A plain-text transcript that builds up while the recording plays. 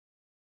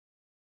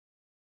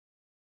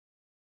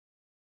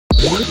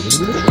Welcome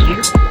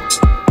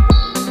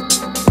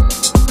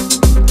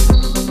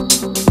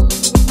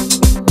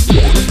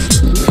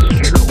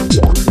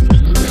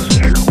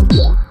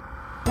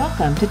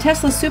to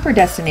Tesla's Super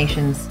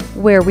Destinations,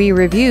 where we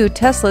review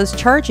Tesla's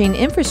charging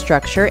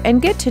infrastructure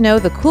and get to know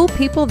the cool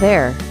people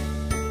there.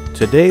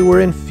 Today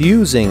we're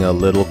infusing a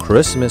little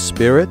Christmas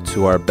spirit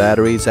to our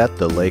batteries at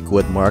the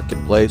Lakewood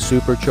Marketplace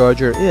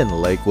Supercharger in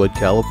Lakewood,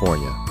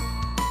 California.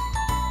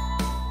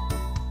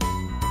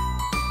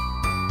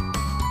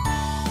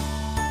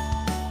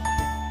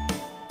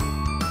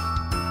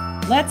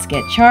 Let's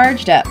get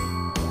charged up.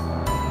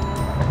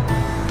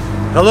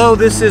 Hello,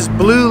 this is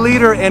Blue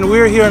Leader and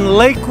we're here in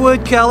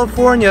Lakewood,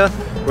 California,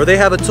 where they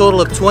have a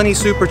total of 20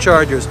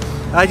 superchargers.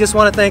 I just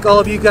want to thank all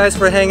of you guys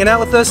for hanging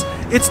out with us.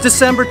 It's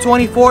December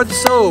 24th,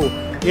 so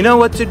you know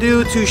what to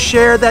do to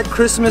share that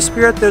Christmas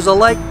spirit. There's a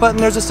like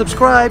button, there's a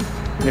subscribe.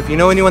 And if you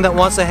know anyone that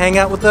wants to hang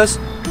out with us,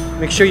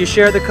 make sure you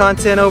share the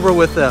content over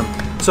with them.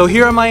 So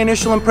here are my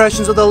initial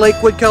impressions of the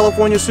Lakewood,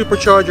 California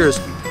Superchargers.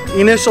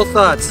 Initial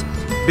thoughts.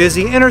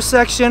 Busy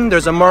intersection,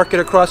 there's a market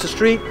across the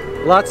street,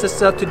 lots of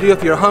stuff to do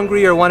if you're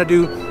hungry or want to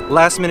do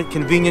last minute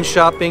convenience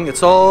shopping.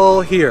 It's all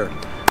here.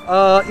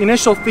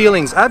 Initial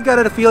feelings. I've got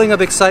a feeling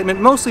of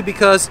excitement mostly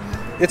because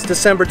it's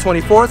December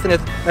 24th, and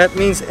if that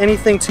means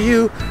anything to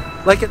you,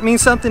 like it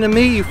means something to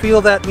me, you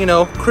feel that, you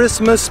know,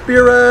 Christmas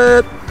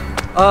spirit.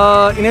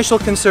 Initial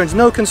concerns,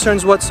 no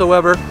concerns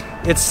whatsoever.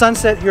 It's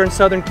sunset here in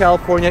Southern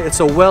California.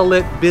 It's a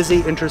well-lit,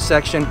 busy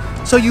intersection,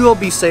 so you will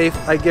be safe,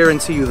 I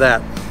guarantee you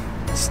that.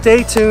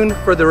 Stay tuned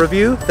for the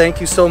review.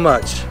 Thank you so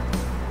much.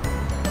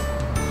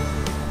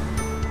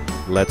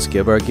 Let's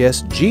give our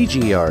guest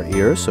Gigi our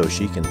ear so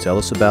she can tell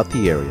us about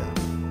the area.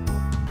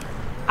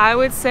 I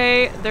would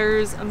say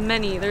there's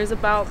many. There's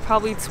about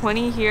probably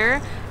 20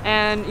 here,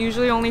 and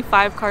usually only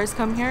 5 cars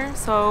come here,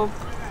 so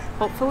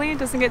hopefully it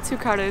doesn't get too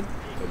crowded.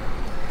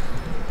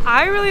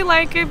 I really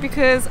like it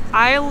because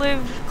I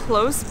live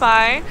close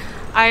by.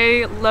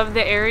 I love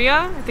the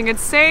area. I think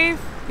it's safe.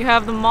 You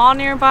have the mall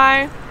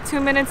nearby, 2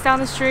 minutes down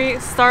the street,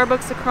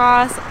 Starbucks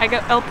across. I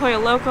got El Pollo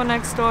Loco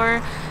next door.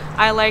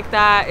 I like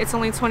that it's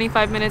only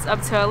 25 minutes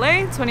up to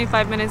LA,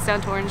 25 minutes down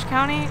to Orange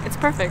County. It's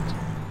perfect.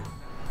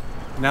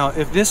 Now,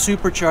 if this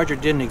supercharger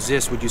didn't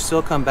exist, would you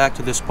still come back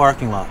to this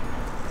parking lot?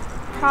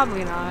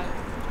 Probably not.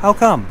 How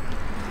come?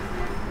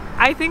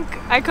 I think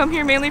I come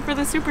here mainly for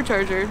the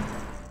supercharger.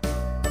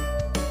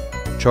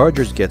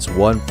 Chargers gets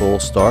 1 full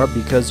star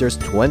because there's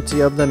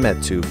 20 of them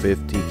at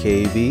 250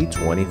 kV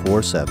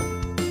 24/7.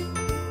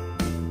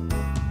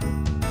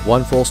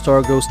 1 full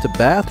star goes to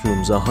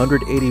bathrooms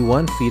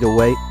 181 feet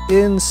away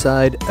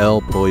inside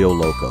El Pollo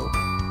Loco.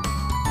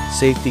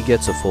 Safety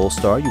gets a full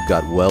star. You've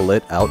got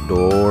well-lit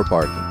outdoor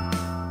parking.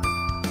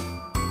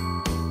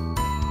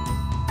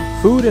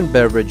 Food and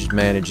beverage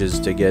manages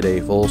to get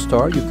a full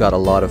star. You've got a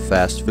lot of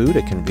fast food,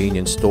 a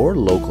convenience store,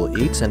 local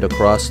eats, and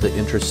across the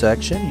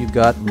intersection you've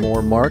got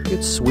more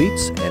markets,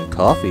 sweets, and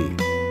coffee.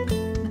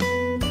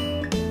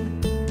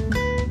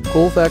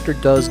 Cool factor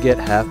does get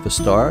half a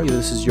star.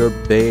 This is your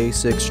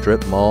basic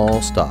strip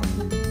mall stop.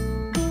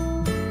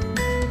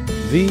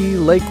 The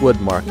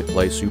Lakewood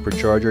Marketplace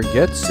Supercharger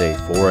gets a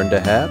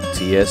 4.5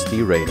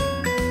 TSD rating.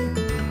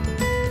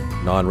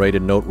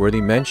 Non-rated noteworthy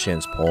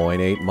mentions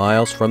 0.8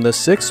 miles from the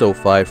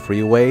 605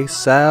 freeway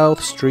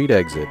South Street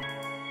exit.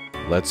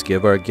 Let's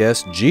give our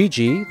guest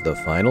Gigi the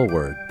final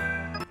word.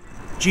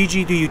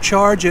 Gigi, do you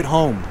charge at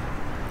home?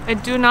 I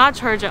do not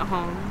charge at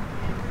home.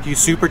 Do you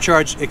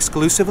supercharge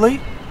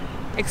exclusively?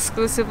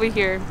 Exclusively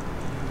here.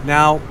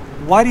 Now,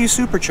 why do you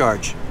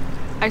supercharge?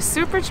 I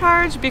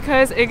supercharge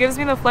because it gives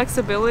me the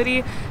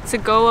flexibility to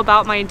go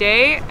about my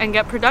day and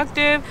get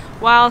productive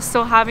while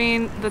still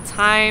having the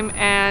time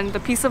and the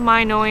peace of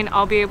mind knowing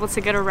I'll be able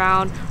to get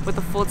around with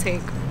a full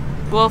tank.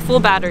 Well, full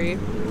battery.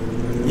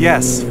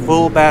 Yes,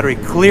 full battery,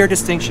 clear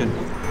distinction.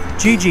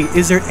 Gigi,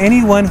 is there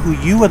anyone who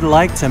you would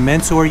like to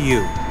mentor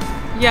you?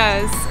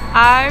 Yes,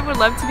 I would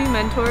love to be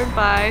mentored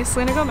by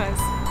Selena Gomez.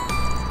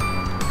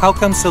 How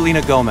come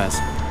Selena Gomez?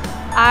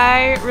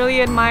 I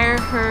really admire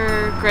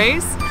her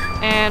grace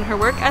and her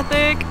work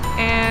ethic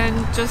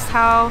and just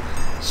how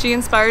she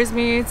inspires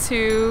me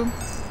to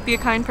be a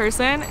kind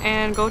person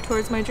and go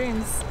towards my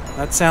dreams.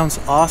 That sounds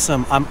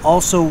awesome. I'm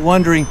also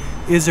wondering,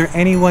 is there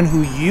anyone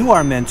who you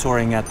are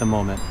mentoring at the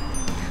moment?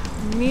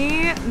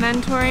 Me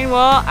mentoring,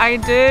 well, I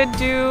did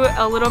do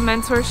a little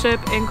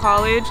mentorship in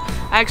college.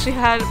 I actually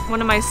had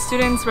one of my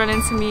students run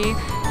into me,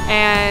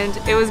 and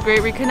it was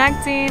great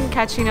reconnecting,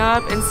 catching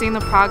up, and seeing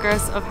the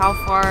progress of how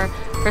far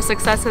her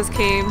success has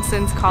came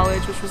since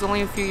college, which was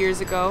only a few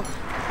years ago.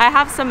 I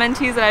have some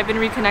mentees that I've been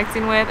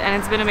reconnecting with, and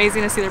it's been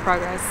amazing to see their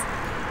progress.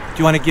 Do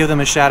you want to give them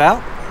a shout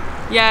out?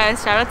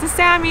 Yes, shout out to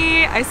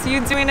Sammy. I see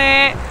you doing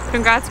it.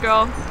 Congrats,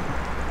 girl.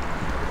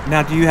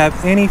 Now, do you have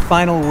any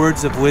final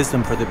words of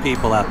wisdom for the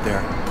people out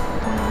there?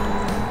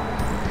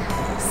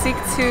 Seek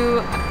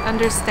to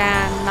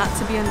understand, not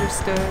to be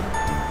understood.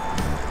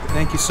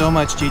 Thank you so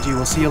much, Gigi.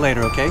 We'll see you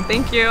later, okay?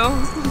 Thank you.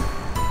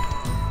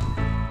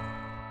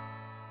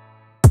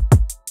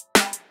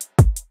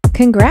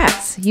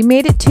 Congrats! You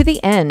made it to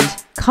the end.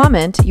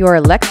 Comment your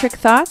electric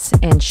thoughts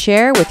and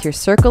share with your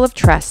circle of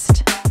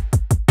trust.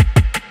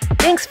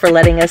 Thanks for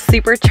letting us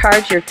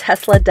supercharge your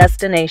Tesla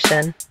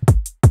destination.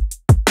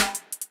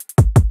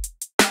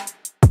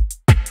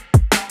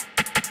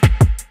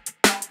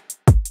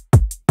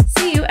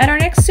 See you at our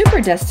next super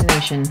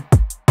destination.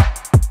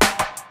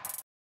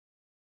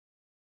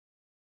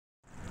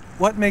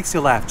 What makes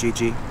you laugh,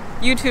 Gigi?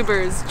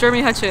 YouTubers,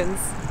 Jeremy Hutchins.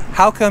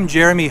 How come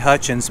Jeremy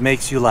Hutchins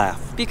makes you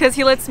laugh? Because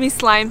he lets me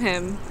slime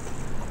him.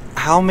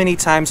 How many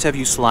times have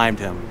you slimed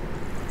him?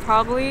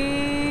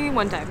 Probably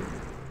one time.